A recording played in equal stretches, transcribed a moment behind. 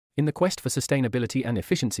In the quest for sustainability and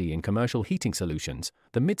efficiency in commercial heating solutions,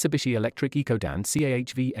 the Mitsubishi Electric Ecodan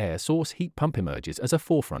CAHV air source heat pump emerges as a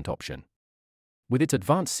forefront option. With its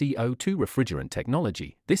advanced CO2 refrigerant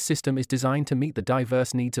technology, this system is designed to meet the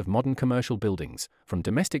diverse needs of modern commercial buildings, from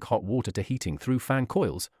domestic hot water to heating through fan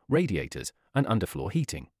coils, radiators, and underfloor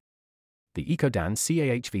heating. The Ecodan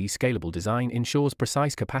CAHV scalable design ensures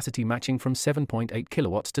precise capacity matching from 7.8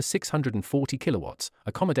 kilowatts to 640 kilowatts,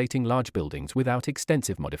 accommodating large buildings without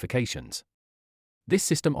extensive modifications. This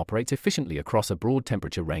system operates efficiently across a broad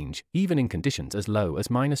temperature range, even in conditions as low as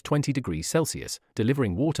 -20°C,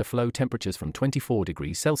 delivering water flow temperatures from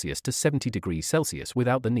 24°C to 70°C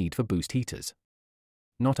without the need for boost heaters.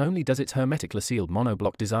 Not only does its hermetically-sealed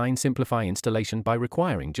monobloc design simplify installation by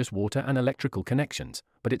requiring just water and electrical connections,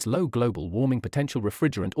 but its low global warming potential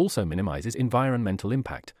refrigerant also minimizes environmental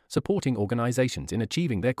impact, supporting organizations in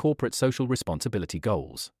achieving their corporate social responsibility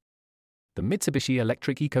goals. The Mitsubishi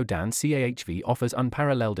Electric Ecodan CAHV offers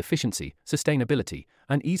unparalleled efficiency, sustainability,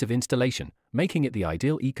 and ease of installation, making it the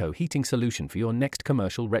ideal eco-heating solution for your next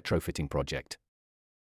commercial retrofitting project.